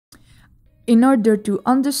In order to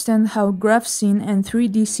understand how GraphScene and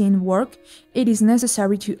 3D Scene work, it is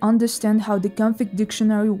necessary to understand how the config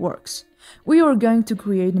dictionary works. We are going to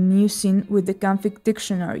create a new scene with the config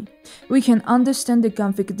dictionary. We can understand the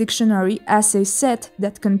config dictionary as a set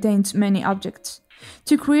that contains many objects.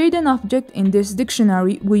 To create an object in this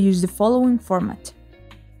dictionary, we use the following format.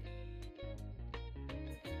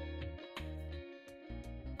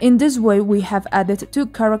 In this way, we have added two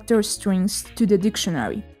character strings to the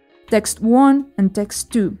dictionary, text1 and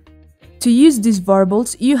text2. To use these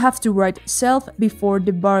variables, you have to write self before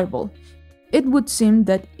the variable. It would seem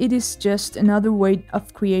that it is just another way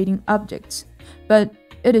of creating objects, but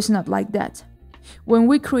it is not like that. When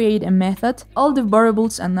we create a method, all the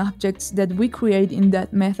variables and objects that we create in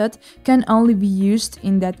that method can only be used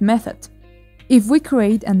in that method. If we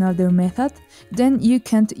create another method, then you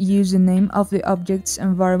can't use the name of the objects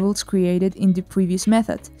and variables created in the previous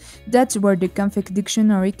method. That's where the config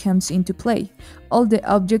dictionary comes into play. All the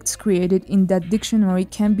objects created in that dictionary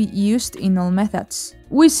can be used in all methods.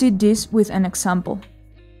 We see this with an example.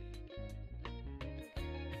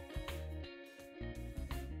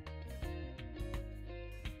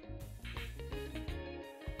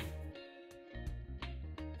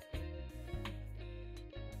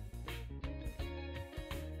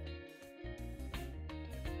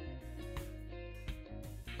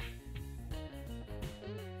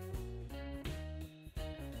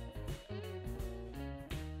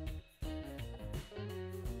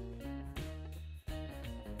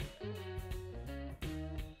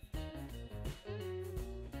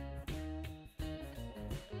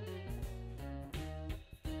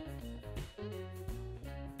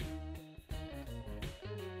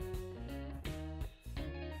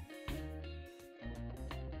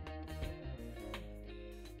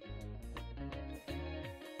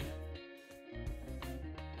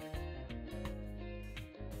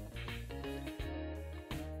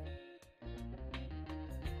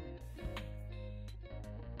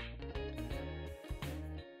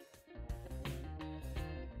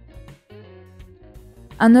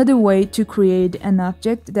 Another way to create an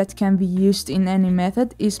object that can be used in any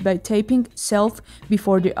method is by typing self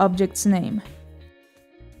before the object's name.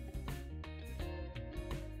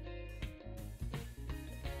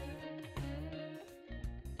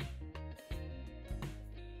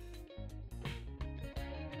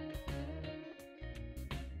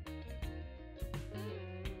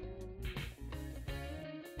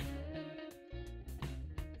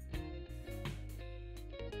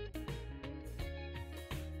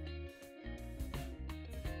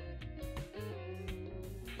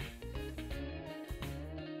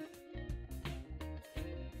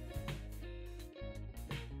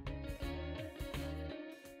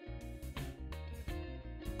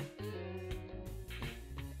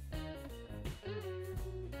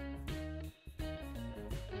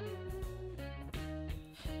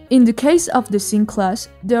 In the case of the scene class,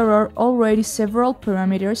 there are already several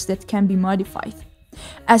parameters that can be modified.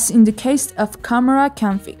 As in the case of camera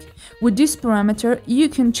config, with this parameter you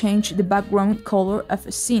can change the background color of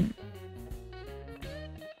a scene.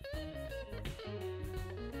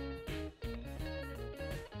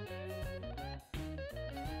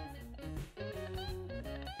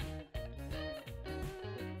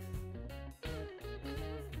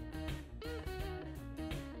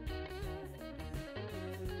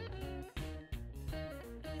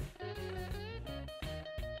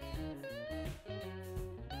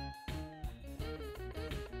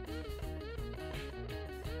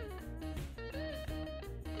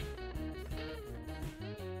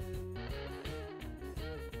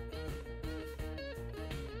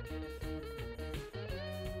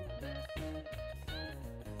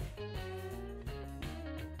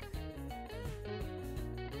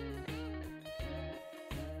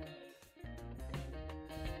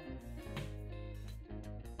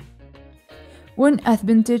 One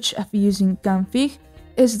advantage of using config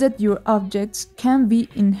is that your objects can be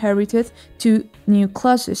inherited to new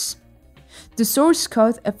classes. The source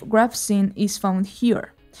code of GraphScene is found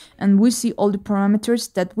here, and we see all the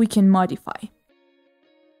parameters that we can modify.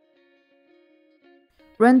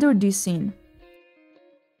 Render this scene.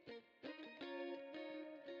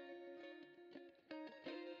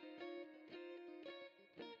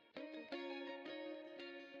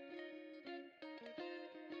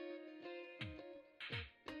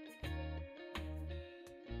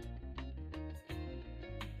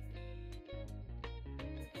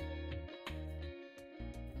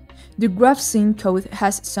 The GraphScene code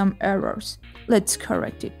has some errors. Let's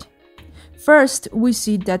correct it. First, we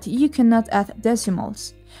see that you cannot add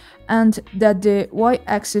decimals, and that the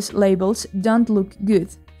y-axis labels don't look good.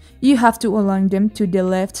 You have to align them to the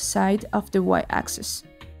left side of the y-axis.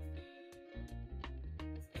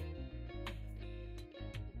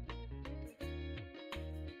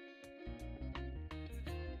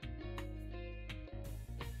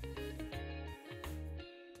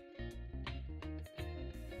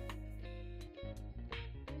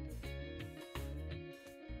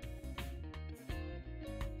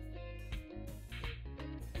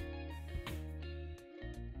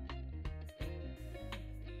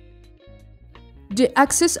 The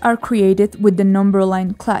axes are created with the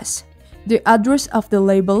numberLine class. The address of the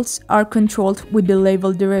labels are controlled with the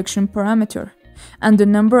label direction parameter, and the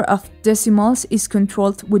number of decimals is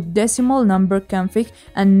controlled with decimal number config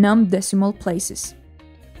and num decimal places.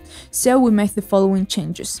 So we make the following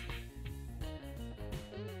changes.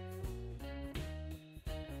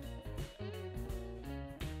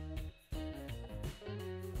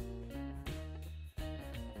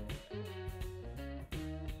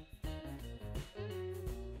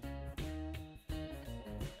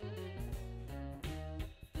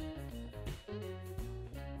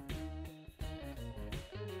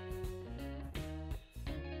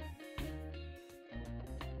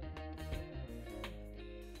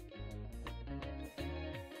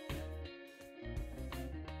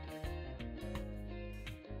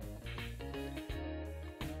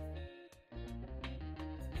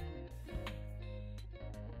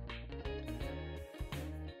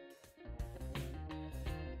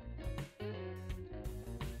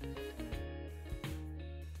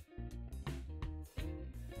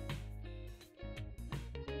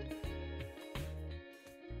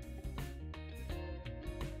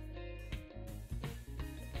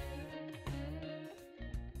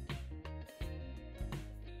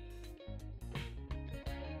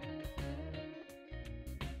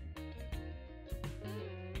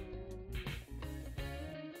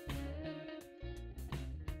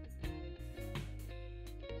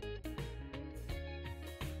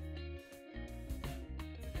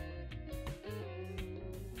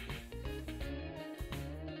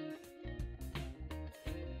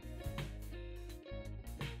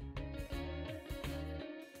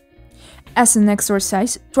 As an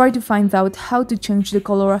exercise, try to find out how to change the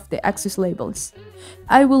color of the axis labels.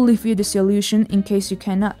 I will leave you the solution in case you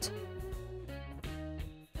cannot.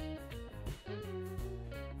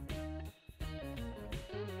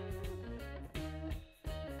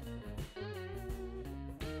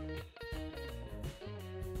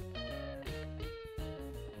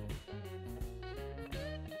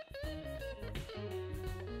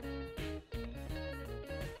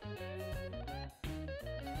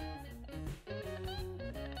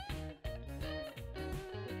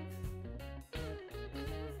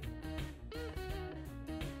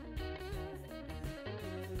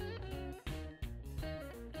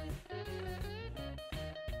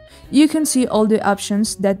 You can see all the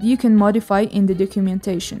options that you can modify in the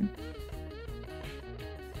documentation.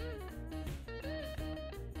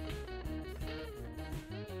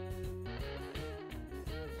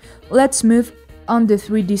 Let's move on the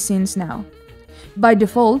 3D scenes now. By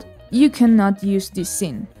default, you cannot use this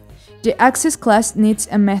scene. The axis class needs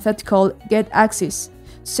a method called getAxis,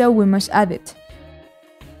 so we must add it.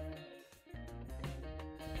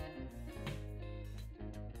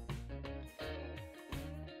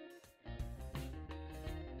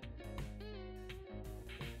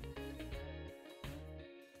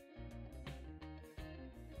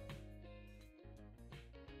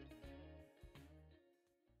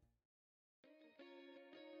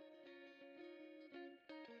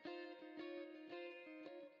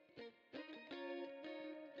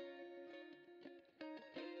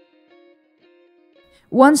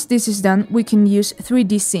 Once this is done, we can use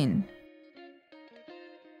 3D scene.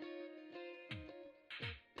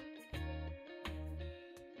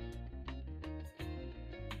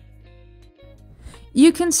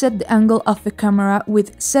 You can set the angle of the camera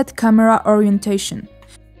with Set Camera Orientation.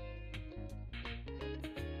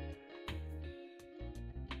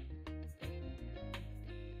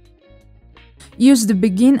 Use the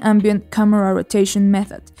Begin Ambient Camera Rotation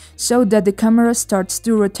method, so that the camera starts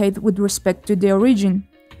to rotate with respect to the origin.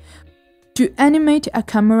 To animate a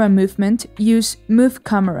camera movement, use Move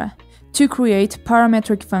Camera. To create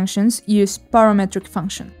parametric functions, use Parametric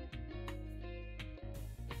function.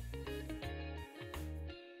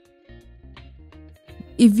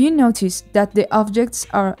 If you notice that the objects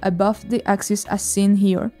are above the axis as seen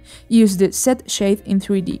here, use the Set Shade in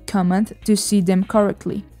 3D command to see them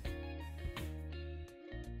correctly.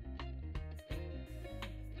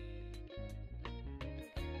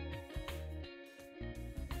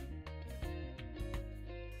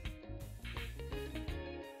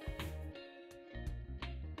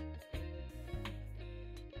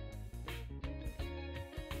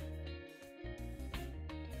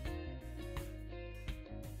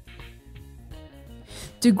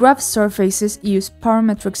 To graph surfaces, use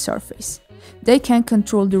parametric surface. They can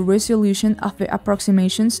control the resolution of the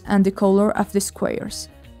approximations and the color of the squares.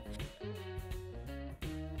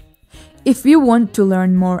 If you want to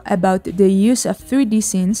learn more about the use of 3D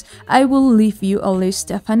scenes, I will leave you a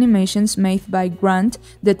list of animations made by Grant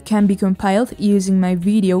that can be compiled using my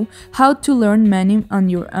video How to Learn Manim on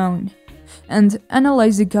Your Own, and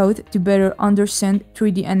analyze the code to better understand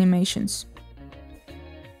 3D animations.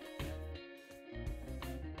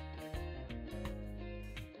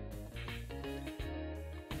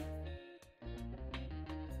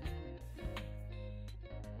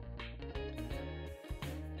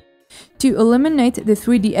 To eliminate the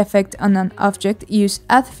 3D effect on an object, use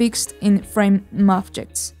Add Fixed in Frame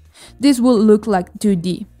Objects. This will look like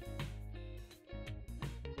 2D.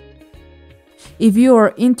 If you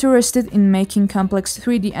are interested in making complex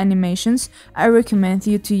 3D animations, I recommend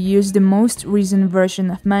you to use the most recent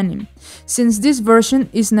version of Manim, since this version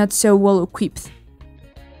is not so well equipped.